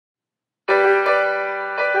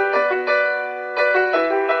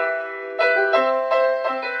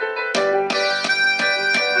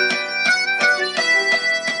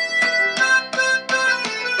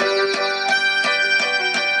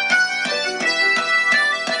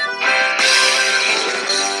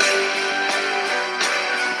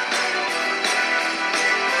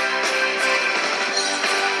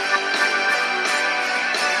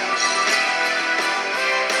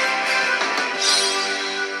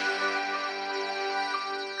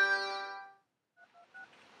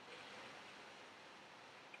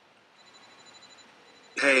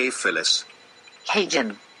Hey Phyllis. Hey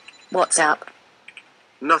Jim. What's up?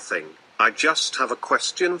 Nothing. I just have a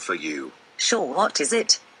question for you. Sure, what is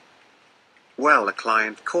it? Well, a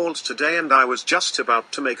client called today and I was just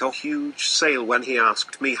about to make a huge sale when he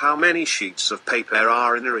asked me how many sheets of paper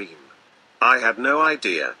are in a ream. I had no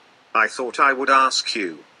idea. I thought I would ask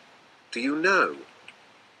you. Do you know?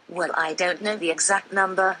 Well, I don't know the exact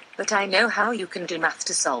number, but I know how you can do math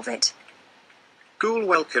to solve it. Cool,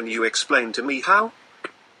 well, can you explain to me how?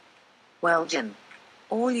 Well, Jim,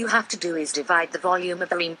 all you have to do is divide the volume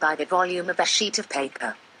of a ream by the volume of a sheet of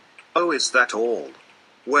paper. Oh, is that all?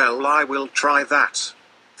 Well, I will try that.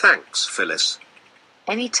 Thanks, Phyllis.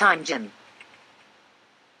 Anytime, Jim.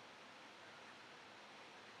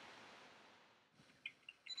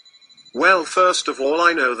 Well, first of all,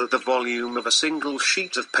 I know that the volume of a single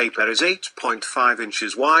sheet of paper is 8.5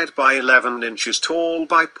 inches wide by 11 inches tall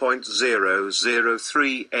by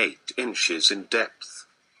 0.0038 inches in depth.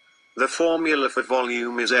 The formula for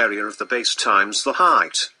volume is area of the base times the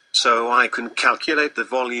height, so I can calculate the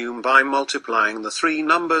volume by multiplying the three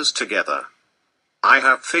numbers together. I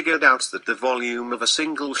have figured out that the volume of a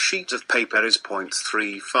single sheet of paper is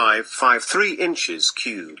 0.3553 inches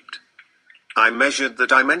cubed. I measured the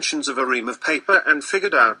dimensions of a ream of paper and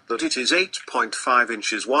figured out that it is 8.5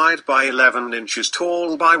 inches wide by 11 inches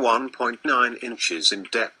tall by 1.9 inches in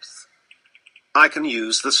depth. I can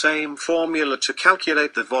use the same formula to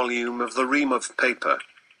calculate the volume of the ream of paper.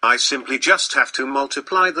 I simply just have to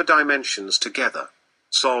multiply the dimensions together.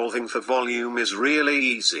 Solving for volume is really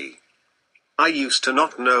easy. I used to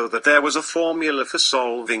not know that there was a formula for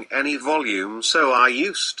solving any volume, so I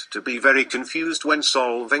used to be very confused when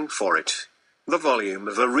solving for it. The volume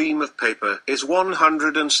of a ream of paper is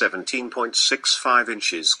 117.65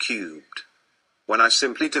 inches cubed. When I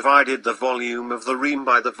simply divided the volume of the ream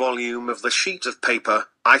by the volume of the sheet of paper,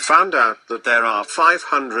 I found out that there are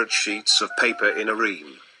 500 sheets of paper in a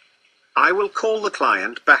ream. I will call the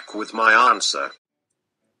client back with my answer.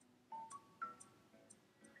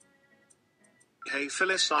 Hey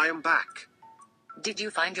Phyllis, I am back. Did you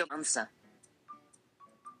find your answer?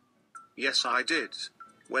 Yes, I did.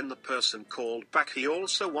 When the person called back, he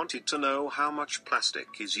also wanted to know how much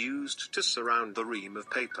plastic is used to surround the ream of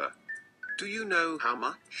paper. Do you know how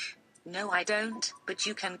much? No, I don't, but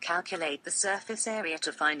you can calculate the surface area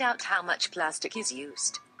to find out how much plastic is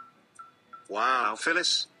used. Wow,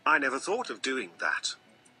 Phyllis, I never thought of doing that.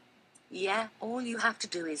 Yeah, all you have to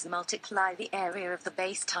do is multiply the area of the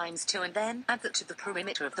base times 2 and then add that to the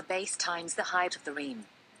perimeter of the base times the height of the ream.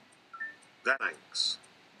 Thanks.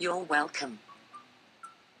 You're welcome.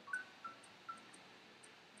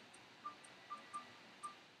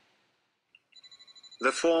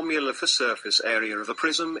 The formula for surface area of a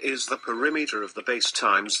prism is the perimeter of the base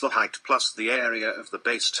times the height plus the area of the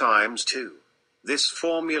base times 2. This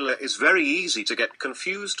formula is very easy to get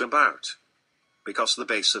confused about, because the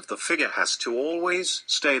base of the figure has to always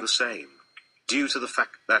stay the same. Due to the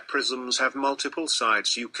fact that prisms have multiple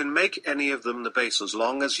sides, you can make any of them the base as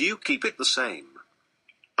long as you keep it the same.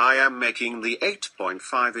 I am making the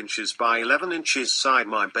 8.5 inches by 11 inches side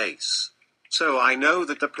my base. So I know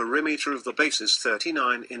that the perimeter of the base is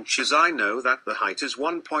 39 inches, I know that the height is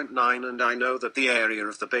 1.9, and I know that the area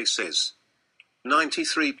of the base is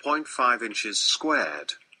 93.5 inches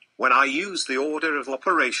squared. When I used the order of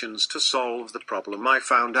operations to solve the problem, I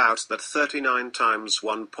found out that 39 times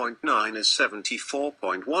 1.9 is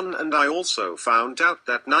 74.1, and I also found out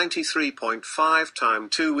that 93.5 times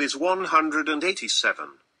 2 is 187.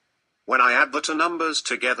 When I add the two numbers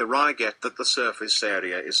together, I get that the surface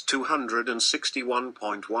area is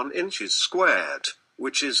 261.1 inches squared,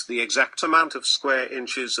 which is the exact amount of square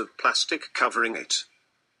inches of plastic covering it.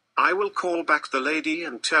 I will call back the lady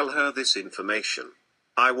and tell her this information.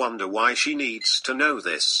 I wonder why she needs to know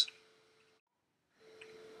this.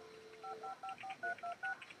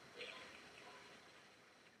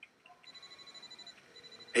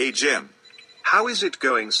 Hey Jim. How is it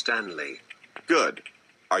going, Stanley? Good.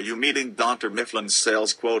 Are you meeting Dr. Mifflin's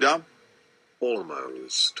sales quota?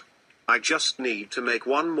 Almost. I just need to make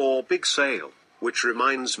one more big sale, which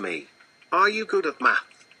reminds me. Are you good at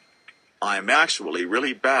math? I'm actually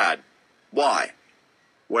really bad. Why?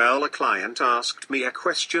 Well, a client asked me a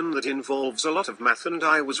question that involves a lot of math and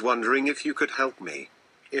I was wondering if you could help me.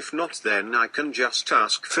 If not, then I can just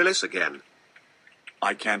ask Phyllis again.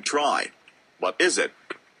 I can try. What is it?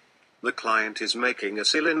 The client is making a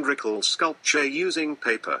cylindrical sculpture using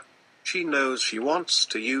paper. She knows she wants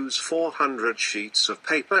to use 400 sheets of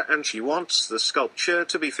paper and she wants the sculpture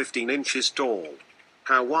to be 15 inches tall.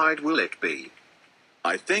 How wide will it be?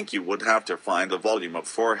 I think you would have to find the volume of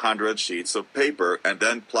 400 sheets of paper and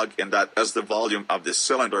then plug in that as the volume of the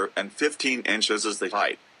cylinder and 15 inches as the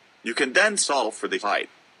height. You can then solve for the height.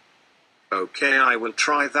 Okay, I will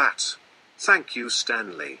try that. Thank you,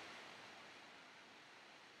 Stanley.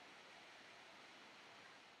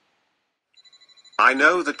 I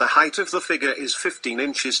know that the height of the figure is 15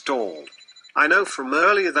 inches tall. I know from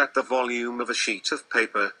earlier that the volume of a sheet of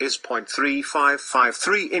paper is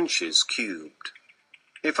 0.3553 inches cubed.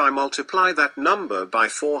 If I multiply that number by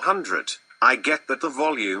 400, I get that the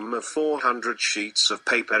volume of 400 sheets of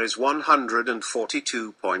paper is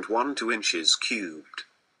 142.12 inches cubed.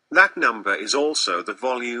 That number is also the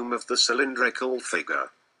volume of the cylindrical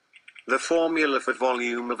figure. The formula for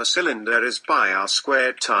volume of a cylinder is pi r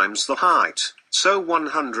squared times the height, so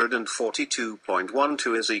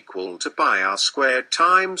 142.12 is equal to pi r squared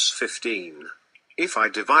times 15. If I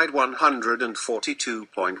divide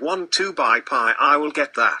 142.12 by pi, I will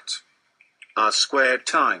get that. R squared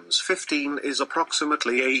times 15 is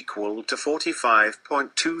approximately equal to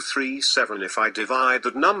 45.237. If I divide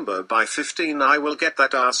that number by 15, I will get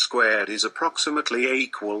that R squared is approximately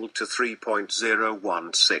equal to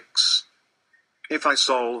 3.016. If I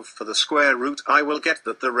solve for the square root, I will get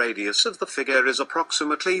that the radius of the figure is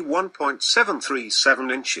approximately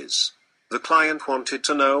 1.737 inches. The client wanted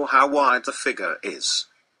to know how wide the figure is,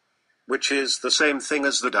 which is the same thing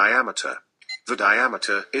as the diameter. The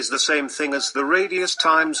diameter is the same thing as the radius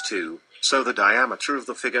times 2, so the diameter of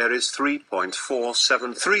the figure is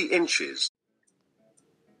 3.473 inches.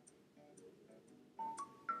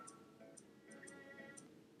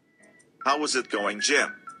 How was it going,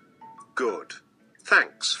 Jim? Good.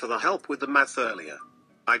 Thanks for the help with the math earlier.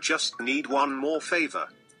 I just need one more favor.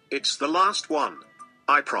 It's the last one.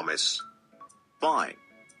 I promise. Fine.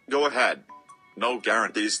 Go ahead. No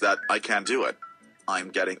guarantees that I can do it. I'm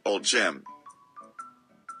getting old, Jim.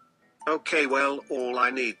 Okay, well, all I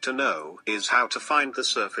need to know is how to find the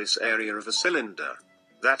surface area of a cylinder.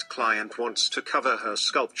 That client wants to cover her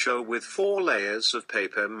sculpture with 4 layers of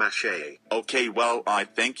paper mache. Okay, well, I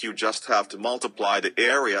think you just have to multiply the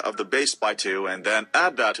area of the base by 2 and then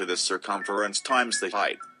add that to the circumference times the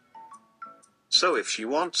height. So if she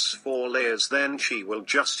wants 4 layers, then she will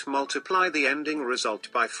just multiply the ending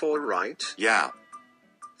result by 4, right? Yeah.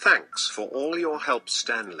 Thanks for all your help,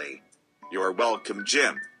 Stanley. You're welcome,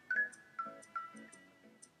 Jim.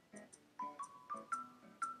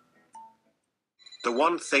 The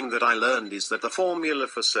one thing that I learned is that the formula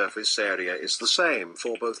for surface area is the same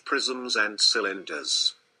for both prisms and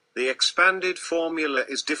cylinders. The expanded formula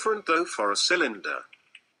is different though for a cylinder.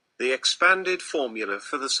 The expanded formula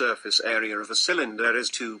for the surface area of a cylinder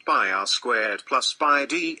is 2 pi r squared plus pi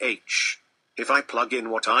dh. If I plug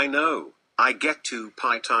in what I know, I get 2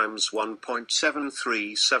 pi times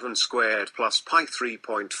 1.737 squared plus pi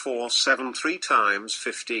 3.473 times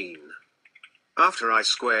 15. After I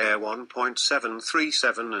square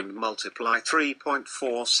 1.737 and multiply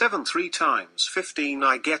 3.473 times 15,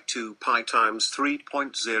 I get 2 pi times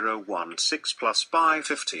 3.016 plus pi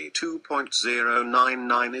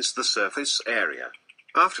 52.099 is the surface area.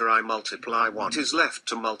 After I multiply what is left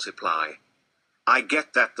to multiply, I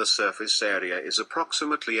get that the surface area is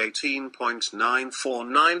approximately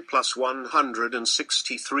 18.949 plus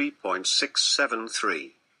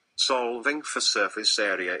 163.673. Solving for surface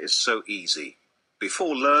area is so easy.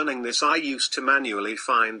 Before learning this, I used to manually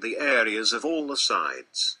find the areas of all the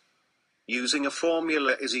sides. Using a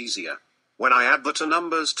formula is easier. When I add the two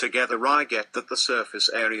numbers together, I get that the surface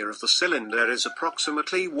area of the cylinder is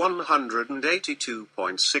approximately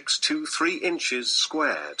 182.623 inches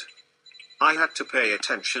squared. I had to pay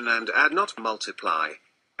attention and add, not multiply.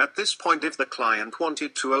 At this point, if the client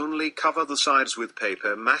wanted to only cover the sides with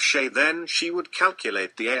paper mache, then she would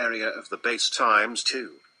calculate the area of the base times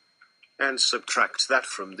 2. And subtract that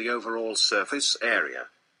from the overall surface area.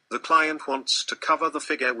 The client wants to cover the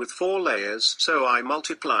figure with 4 layers, so I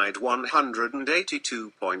multiplied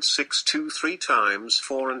 182.623 times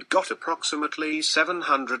 4 and got approximately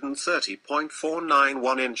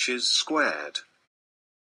 730.491 inches squared.